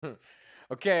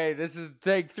Okay, this is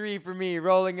take three for me.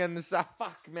 Rolling in the sound.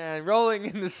 Fuck, man. Rolling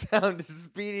in the sound is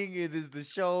speeding. It is the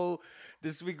show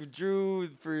this week with Drew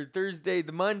for Thursday,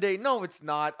 the Monday. No, it's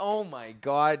not. Oh my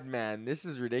god, man. This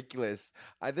is ridiculous.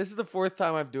 This is the fourth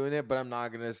time I'm doing it, but I'm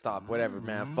not going to stop. Whatever,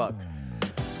 man. Fuck.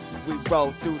 We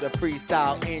roll through the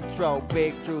freestyle intro.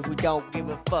 Big Drew who don't give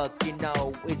a fuck, you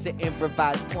know. It's an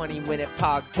improvised 20-minute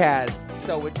podcast,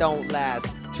 so it don't last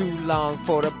too long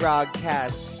for the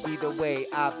broadcast. Either way,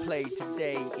 I play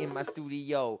today in my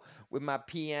studio with my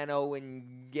piano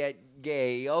and get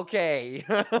gay. Okay.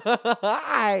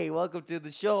 Hi, welcome to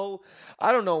the show.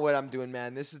 I don't know what I'm doing,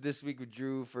 man. This is This Week with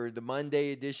Drew for the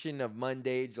Monday edition of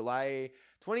Monday, July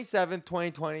 27th,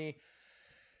 2020.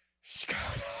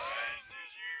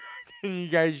 You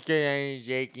guys get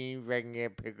shaking, you fucking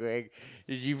get pickle egg.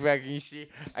 Did you fucking see?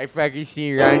 I fucking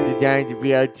see her on the down to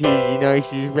BLTs. You know,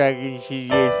 she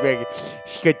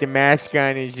got the mask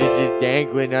on and she's just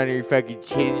dangling on her fucking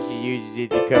chin. She uses it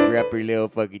to cover up her little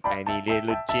fucking tiny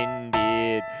little chin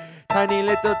bit. Tiny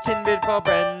little chin bit for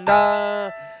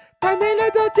Brenda. Tiny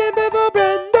little chin bit for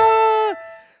Brenda.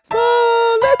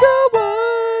 Small little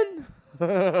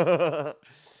one.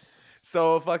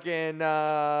 So fucking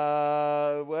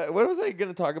what was I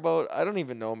gonna talk about? I don't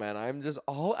even know, man. I'm just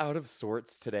all out of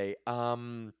sorts today.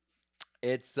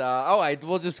 It's I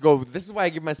will just go. This is why I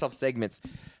give myself segments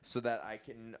so that I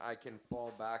can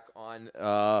fall back on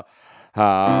how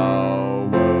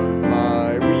was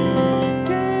my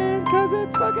weekend? 'Cause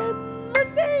it's fucking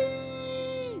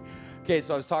Monday. Okay,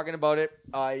 so I was talking about it.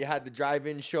 You had the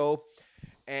drive-in show.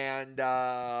 And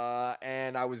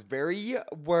I was very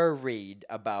worried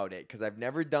about it because I've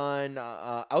never done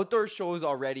outdoor shows.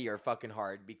 Already are fucking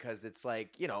hard because it's like,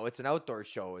 it's an outdoor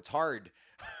show. It's hard.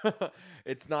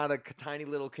 It's not a tiny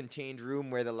little contained room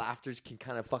where the laughters can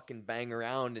kind of fucking bang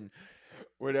around and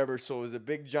whatever. So it was a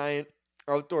big giant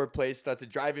outdoor place that's a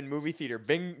drive-in movie theater,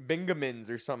 Bingamins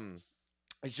or something.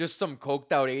 It's just some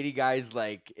coked out 80 guys.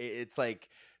 Like it's like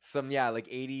some, yeah, like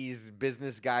 80s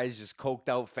business guys just coked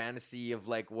out fantasy of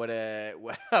like what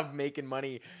of making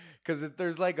money, because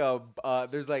there's like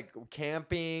there's like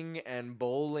camping and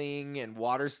bowling and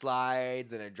water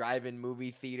slides and a drive-in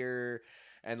movie theater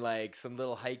and like some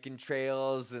little hiking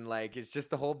trails, and like it's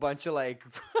just a whole bunch of like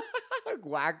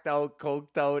whacked out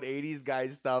coked out 80s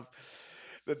guys stuff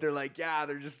that they're like, yeah,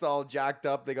 they're just all jacked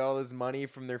up. They got all this money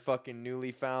from their fucking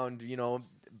newly found,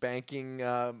 banking,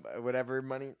 whatever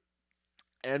money.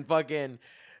 And fucking,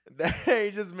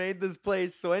 they just made this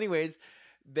place. So, anyways,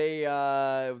 they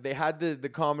had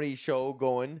the comedy show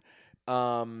going,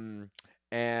 um,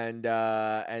 and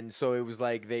so it was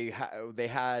like they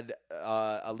had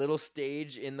a little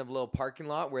stage in the little parking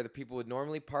lot where the people would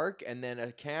normally park, and then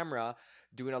a camera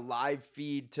doing a live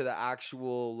feed to the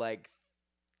actual like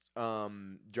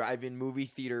drive-in movie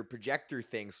theater projector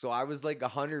thing. So I was like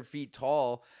 100 feet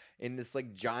tall in this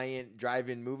like giant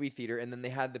drive-in movie theater, and then they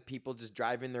had the people just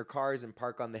drive in their cars and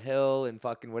park on the hill and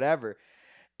fucking whatever.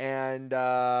 And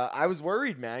I was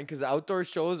worried, man, because outdoor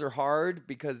shows are hard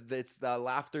because it's the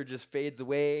laughter just fades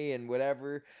away and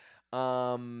whatever.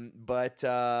 But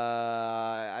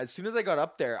as soon as I got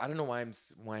up there, I don't know why I'm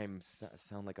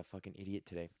sound like a fucking idiot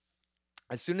today.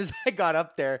 As soon as I got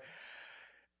up there,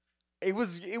 it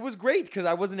was great because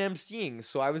I wasn't emceeing,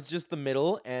 so I was just the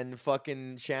middle, and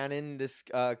fucking Shannon, this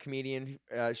comedian,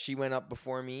 she went up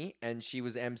before me and she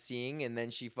was emceeing, and then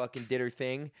she fucking did her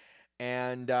thing,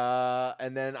 and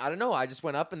then I don't know, I just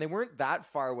went up, and they weren't that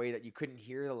far away that you couldn't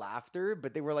hear the laughter,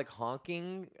 but they were like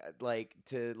honking, like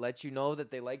to let you know that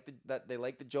they like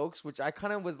the jokes, which I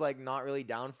kind of was like not really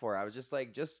down for. I was just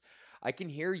like, just I can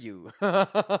hear you.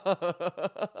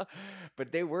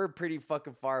 But they were pretty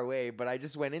fucking far away. But I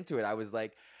just went into it. I was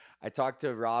like, I talked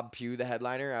to Rob Pugh, the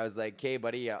headliner. I was like, "Hey,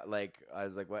 buddy," like I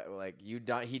was like, "What? Like you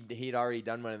done? He'd already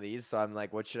done one of these." So I'm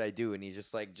like, "What should I do?" And he's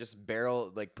just like, "Just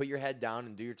barrel, like put your head down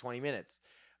and do your 20 minutes.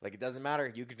 Like it doesn't matter.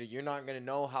 You're not gonna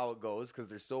know how it goes because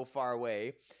they're so far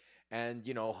away, and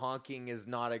honking is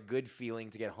not a good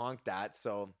feeling to get honked at.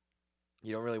 So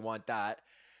you don't really want that."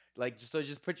 Like,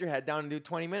 just put your head down and do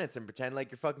 20 minutes and pretend like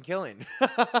you're fucking killing.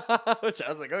 Which I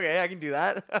was like, okay, I can do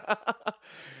that.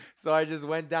 So I just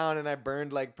went down and I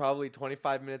burned like probably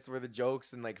 25 minutes worth of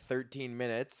jokes in like 13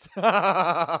 minutes. And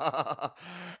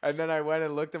then I went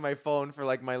and looked at my phone for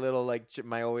like my little like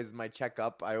my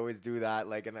checkup. I always do that.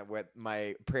 Like, and I went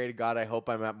my pray to God, I hope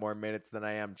I'm at more minutes than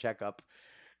I am checkup.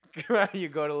 You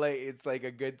go to like, it's like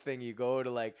a good thing. You go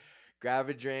to like grab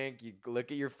a drink, you look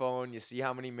at your phone, you see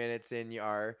how many minutes in you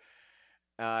are,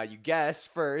 You guess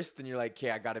first, and you're like,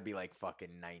 okay, I gotta be like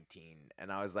fucking 19.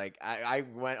 And I was like, I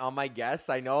went on my guess.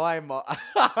 I know I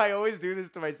always do this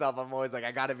to myself. I'm always like,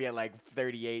 I gotta be at like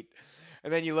 38.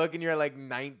 And then you look and you're like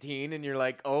 19, and you're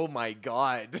like, oh my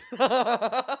God.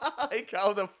 Like,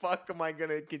 how the fuck am I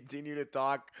gonna continue to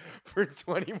talk for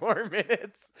 20 more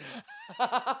minutes?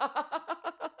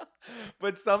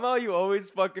 But somehow you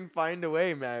always fucking find a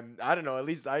way, man. I don't know, at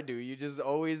least I do. You just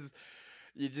always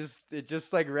it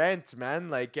just like rent, man.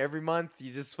 Like every month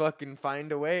you just fucking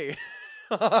find a way.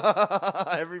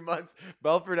 Every month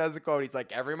Belford has a quote. He's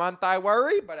like, every month I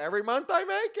worry, but every month I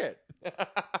make it.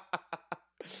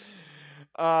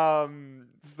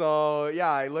 So yeah,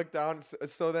 I looked down.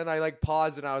 So then I like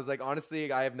paused and I was like,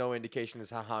 honestly, I have no indication as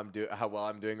how well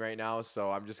I'm doing right now. So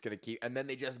I'm just gonna keep. And then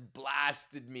they just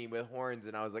blasted me with horns,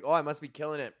 and I was like, oh, I must be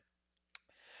killing it.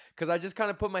 Cause I just kind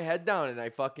of put my head down and I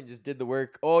fucking just did the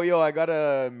work. Oh, yo, I got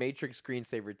a Matrix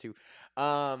screensaver too.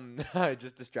 It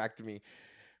just distracted me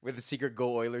with a secret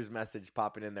Go Oilers message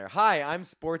popping in there. Hi, I'm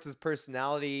sports'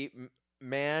 personality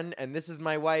man, and this is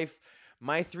my wife.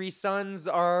 My 3 sons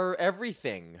are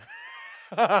everything.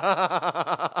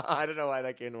 I don't know why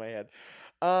that came to my head.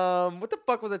 What the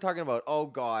fuck was I talking about? Oh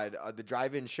God, the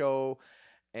drive-in show.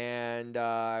 And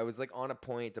I was like on a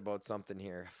point about something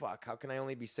here. Fuck, how can I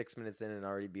only be 6 minutes in and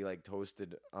already be like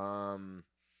toasted? I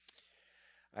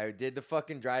did the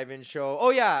fucking drive-in show.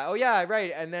 Oh yeah,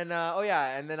 right. And then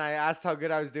and then I asked how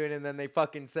good I was doing, and then they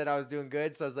fucking said I was doing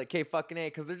good. So I was like, "Hey, fucking A,"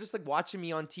 because they're just like watching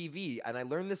me on TV, and I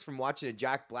learned this from watching a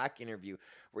Jack Black interview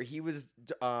where he was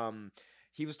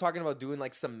talking about doing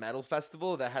like some metal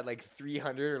festival that had like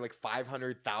 300 or like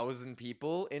 500,000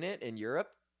 people in it in Europe.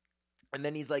 And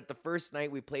then he's like, the first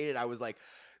night we played it, I was like,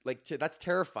 that's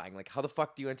terrifying. Like, how the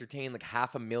fuck do you entertain like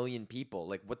 500,000 people?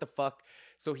 Like, what the fuck?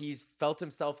 So he's felt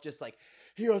himself just like,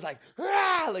 he was like,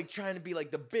 ah! Like trying to be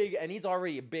like the big, and he's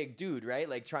already a big dude, right?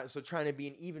 Like trying to be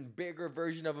an even bigger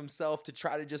version of himself to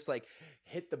try to just like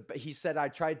he said, I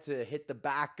tried to hit the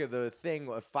back of the thing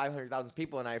with 500,000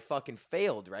 people and I fucking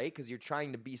failed, right? Because you're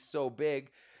trying to be so big,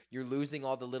 you're losing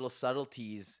all the little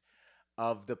subtleties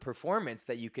of the performance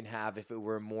that you can have if it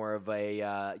were more of a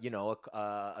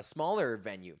a smaller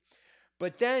venue.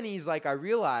 But then he's like, I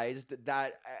realized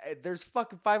that there's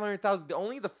fucking 500,000.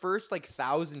 Only the first like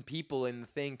 1,000 people in the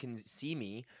thing can see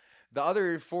me. The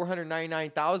other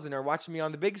 499,000 are watching me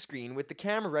on the big screen with the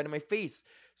camera right in my face.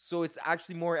 So it's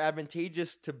actually more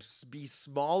advantageous to be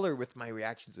smaller with my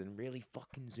reactions and really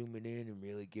fucking zooming in and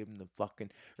really give them the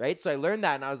fucking, right? So I learned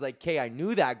that and I was like, okay, I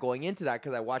knew that going into that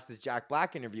because I watched this Jack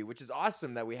Black interview, which is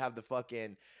awesome that we have the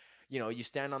fucking, you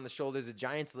stand on the shoulders of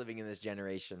giants living in this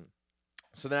generation.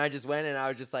 So then I just went and I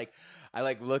was just like, I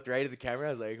like looked right at the camera.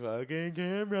 I was like, fucking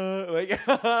camera. Like,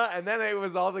 and then it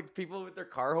was all the people with their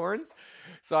car horns.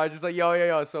 So I was just like,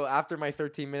 yo. So after my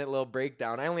 13-minute little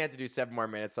breakdown, I only had to do 7 more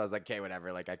minutes. So I was like, okay,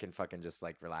 whatever. Like I can fucking just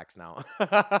like relax now.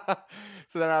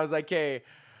 So then I was like, hey,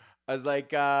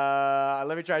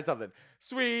 let me try something.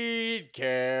 Sweet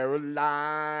Caroline.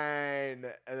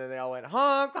 And then they all went,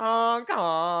 honk, honk,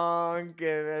 honk.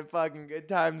 And fucking good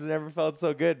times never felt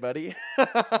so good, buddy.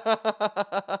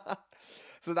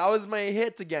 So that was my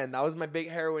hit again. That was my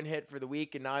big heroin hit for the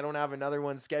week. And now I don't have another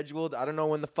one scheduled. I don't know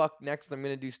when the fuck next I'm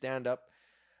going to do stand-up.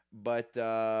 But,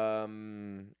 I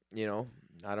don't know.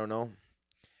 I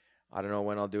don't know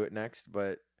when I'll do it next,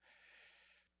 but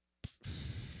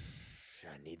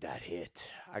I need that hit.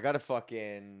 I gotta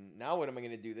fucking, now what am I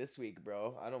gonna do this week,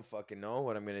 bro? I don't fucking know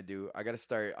what I'm gonna do. I gotta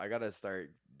start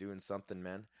doing something,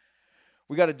 man.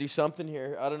 We gotta do something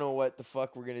here. I don't know what the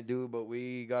fuck we're gonna do, but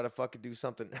we gotta fucking do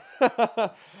something.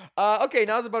 Okay,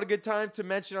 now's about a good time to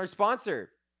mention our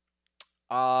sponsor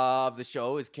of the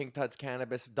show is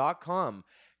KingTutsCannabis.com.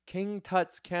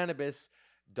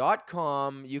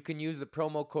 KingTutsCannabis.com. You can use the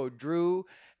promo code Drew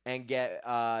and get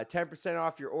 10%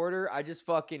 off your order. I just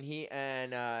fucking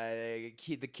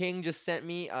the King just sent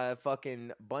me a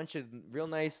fucking bunch of real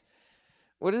nice.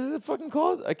 What is it fucking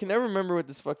called? I can never remember what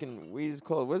this fucking weed is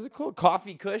called. What is it called?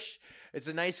 Coffee Kush. It's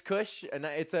a nice Kush, and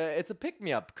it's a pick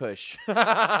me up Kush. It's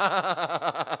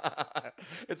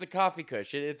a coffee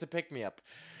Kush. It's a pick me up.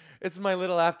 It's my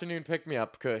little afternoon pick me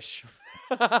up Kush.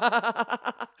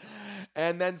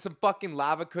 And then some fucking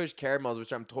Lava Kush caramels,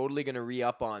 which I'm totally gonna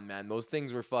re-up on, man. Those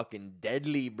things were fucking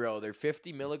deadly, bro. They're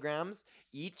 50 milligrams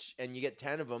each, and you get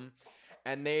 10 of them.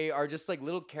 And they are just like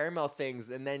little caramel things,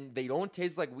 and then they don't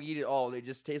taste like weed at all. They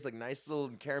just taste like nice little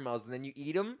caramels, and then you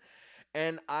eat them.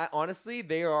 And I honestly,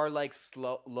 they are like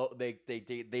slow. They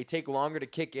take longer to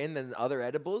kick in than other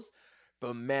edibles.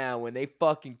 But man, when they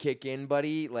fucking kick in,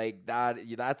 buddy, like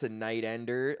that's a night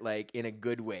ender, like in a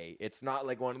good way. It's not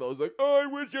like one of those like, oh, I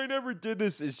wish I never did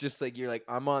this. It's just like you're like,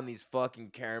 I'm on these fucking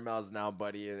caramels now,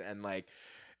 buddy, and like,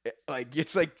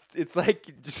 it's like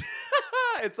just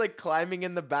it's like climbing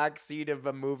in the back seat of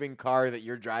a moving car that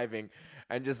you're driving,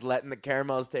 and just letting the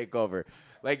caramels take over.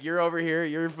 Like you're over here,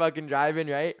 you're fucking driving,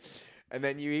 right? And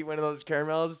then you eat one of those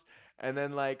caramels, and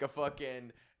then like a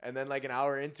fucking. And then, like, an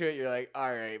hour into it, you're like,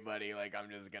 all right, buddy, like,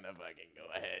 I'm just gonna fucking go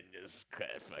ahead and just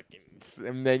fucking...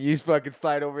 And then you fucking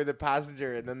slide over the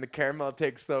passenger, and then the caramel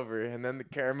takes over. And then the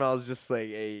caramel's just like,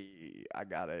 hey, I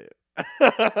got it.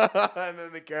 And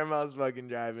then the caramel's fucking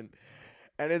driving.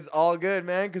 And it's all good,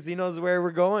 man, because he knows where we're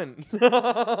going.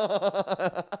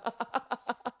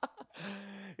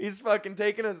 He's fucking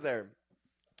taking us there.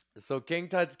 So King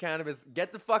Tut's Cannabis,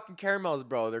 get the fucking caramels,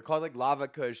 bro. They're called like Lava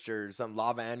Kush or some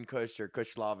Lava and Kush or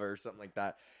Kush Lava or something like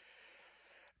that.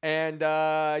 And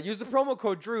use the promo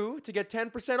code Drew to get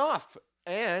 10% off.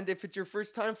 And if it's your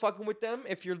first time fucking with them,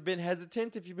 if you've been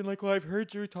hesitant, if you've been like, well, I've heard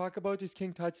Drew talk about this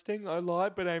King Tut's thing a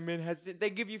lot, but I'm been hesitant, they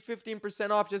give you 15%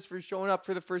 off just for showing up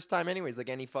for the first time anyways, like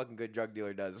any fucking good drug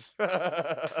dealer does.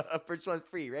 First one's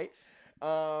free, right?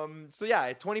 So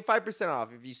yeah, 25% off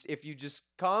if you just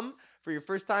come for your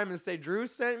first time and say Drew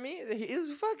sent me,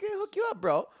 he'll fucking hook you up,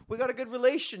 bro. We got a good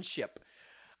relationship.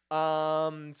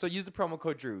 So use the promo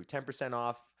code Drew, 10%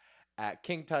 off at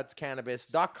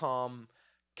kingtutscannabis.com.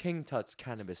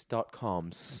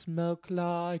 kingtutscannabis.com. Smoke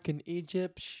like an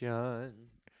Egyptian.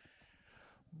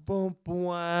 Boom, boom,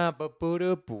 ba,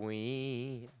 boo,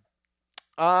 boom.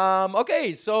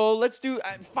 Okay, so let's do...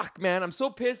 fuck, man, I'm so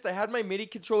pissed. I had my MIDI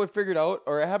controller figured out,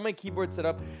 or I had my keyboard set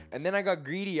up, and then I got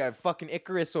greedy. I have fucking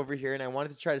Icarus over here, and I wanted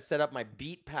to try to set up my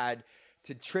beat pad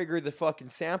to trigger the fucking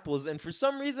samples, and for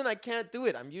some reason, I can't do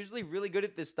it. I'm usually really good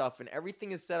at this stuff, and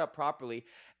everything is set up properly,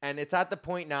 and it's at the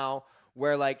point now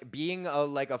where, like, being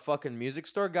a fucking music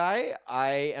store guy,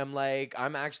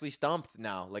 I'm actually stumped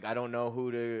now. Like, I don't know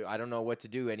what to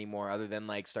do anymore other than,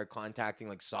 like, start contacting,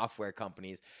 like, software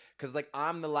companies. Because, like,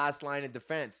 I'm the last line of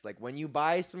defense. Like, when you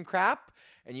buy some crap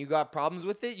and you got problems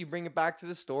with it, you bring it back to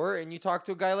the store and you talk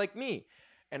to a guy like me.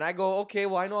 And I go, okay,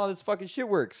 well, I know how this fucking shit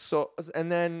works. So,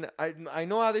 and then I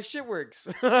know how this shit works.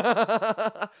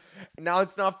 Now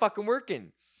it's not fucking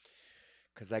working.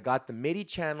 Because I got the MIDI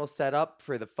channel set up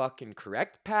for the fucking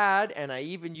correct pad, and I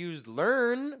even used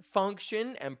learn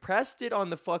function and pressed it on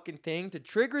the fucking thing to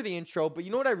trigger the intro. But you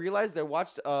know what I realized? I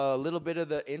watched a little bit of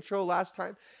the intro last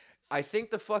time. I think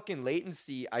the fucking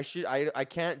latency, I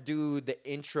can't do the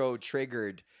intro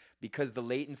triggered because the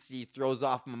latency throws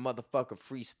off my motherfucker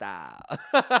freestyle.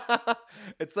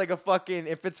 It's like a fucking,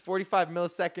 if it's 45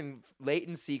 millisecond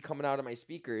latency coming out of my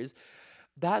speakers,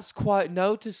 that's quite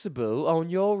noticeable on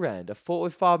your end. A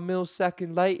 45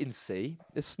 millisecond latency.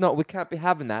 It's not, we can't be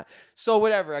having that. So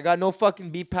whatever, I got no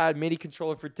fucking beat pad MIDI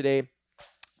controller for today.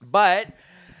 But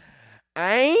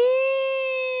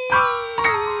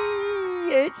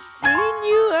it's seen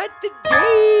you at the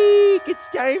break. It's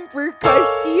time for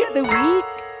Custy of the Week.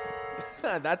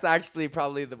 That's actually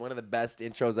probably one of the best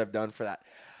intros I've done for that.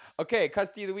 Okay,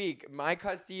 Custy of the Week. My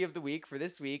Custy of the Week for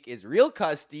this week is Real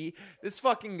Custy. This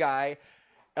fucking guy,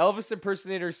 Elvis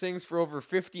impersonator, sings for over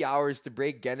 50 hours to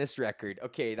break Guinness record.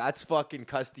 Okay, that's fucking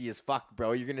Custy as fuck,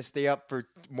 bro. You're gonna stay up for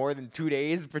more than 2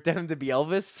 days pretending to be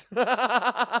Elvis?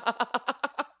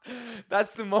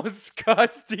 That's the most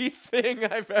Custy thing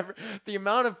I've ever... The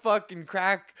amount of fucking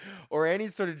crack or any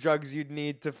sort of drugs you'd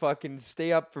need to fucking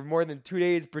stay up for more than 2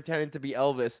 days pretending to be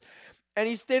Elvis. And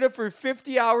he stayed up for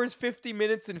 50 hours, 50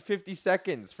 minutes, and 50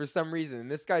 seconds for some reason. And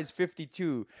this guy's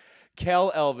 52.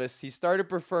 Kel Elvis. He started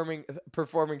performing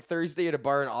Thursday at a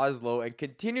bar in Oslo and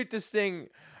continued to sing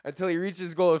until he reached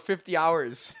his goal of 50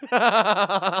 hours.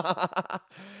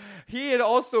 He had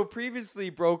also previously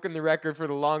broken the record for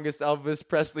the longest Elvis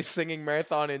Presley singing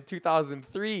marathon in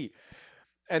 2003.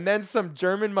 And then some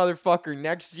German motherfucker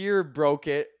next year broke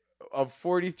it of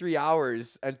 43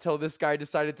 hours until this guy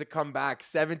decided to come back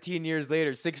 16 years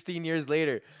later.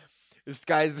 This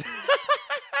guy's...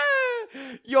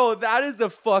 Yo, that is a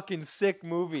fucking sick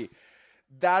movie.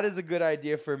 That is a good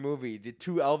idea for a movie. The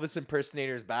two Elvis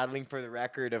impersonators battling for the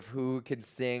record of who can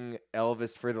sing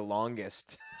Elvis for the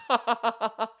longest.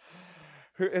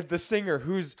 The singer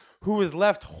who was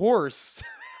left hoarse.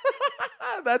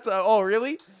 Oh,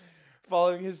 really?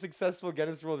 Following his successful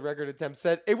Guinness World Record attempt,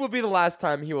 said it will be the last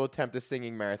time he will attempt a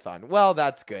singing marathon. Well,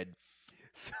 that's good.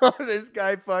 So this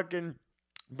guy fucking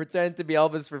pretended to be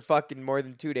Elvis for fucking more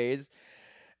than 2 days.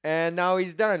 And now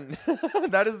he's done.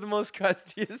 That is the most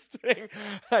custiest thing.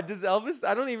 Does Elvis...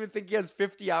 I don't even think he has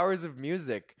 50 hours of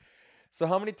music. So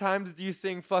how many times do you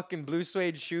sing fucking Blue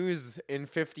Suede Shoes in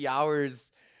 50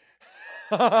 hours?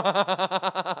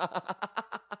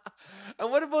 And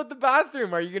what about the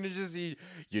bathroom? Are you gonna just you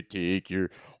take your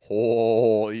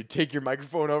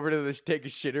microphone over to this take a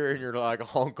shitter and you're like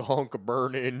honk honk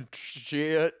burning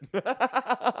shit.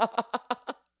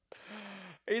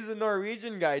 He's a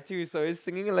Norwegian guy too, so he's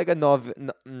singing like a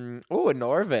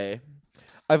Norway.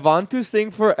 I want to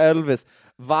sing for Elvis.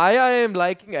 Why I am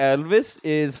liking Elvis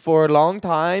is for a long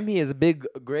time he is a big,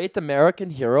 great American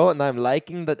hero, and I'm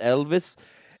liking that Elvis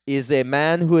is a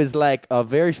man who is like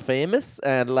very famous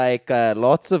and like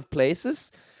lots of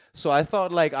places. So I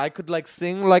thought like I could like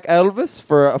sing like Elvis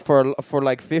for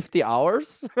like 50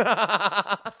 hours.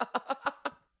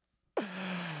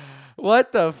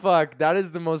 What the fuck? That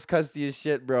is the most custiest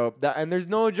shit, bro. And there's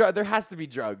no drug. There has to be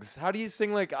drugs. How do you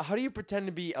sing like? How do you pretend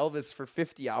to be Elvis for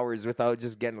 50 hours without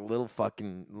just getting a little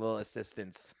fucking little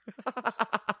assistance?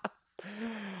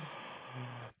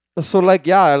 So like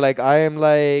yeah, like I am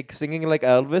like singing like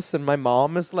Elvis, and my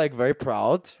mom is like very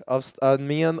proud of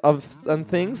me and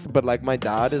things, but like my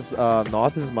dad is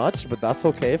not as much, but that's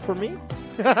okay for me.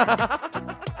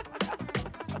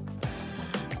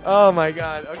 Oh my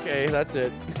god. Okay, that's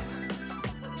it.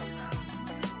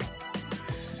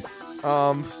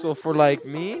 So for like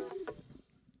me,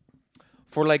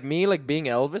 like being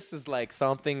Elvis is like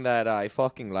something that I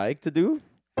fucking like to do,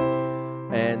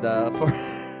 and for.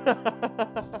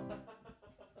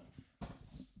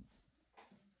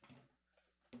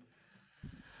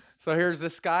 So here's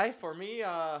this guy for me.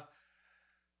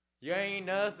 You ain't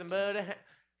nothing but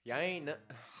you ain't.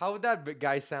 How would that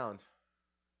guy sound?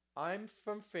 I'm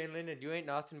from Finland, and you ain't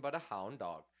nothing but a hound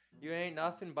dog. You ain't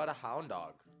nothing but a hound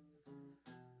dog.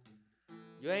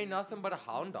 You ain't nothing but a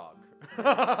hound dog.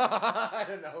 I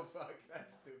don't know. Fuck,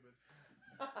 that's stupid.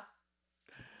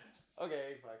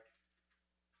 Okay, fuck.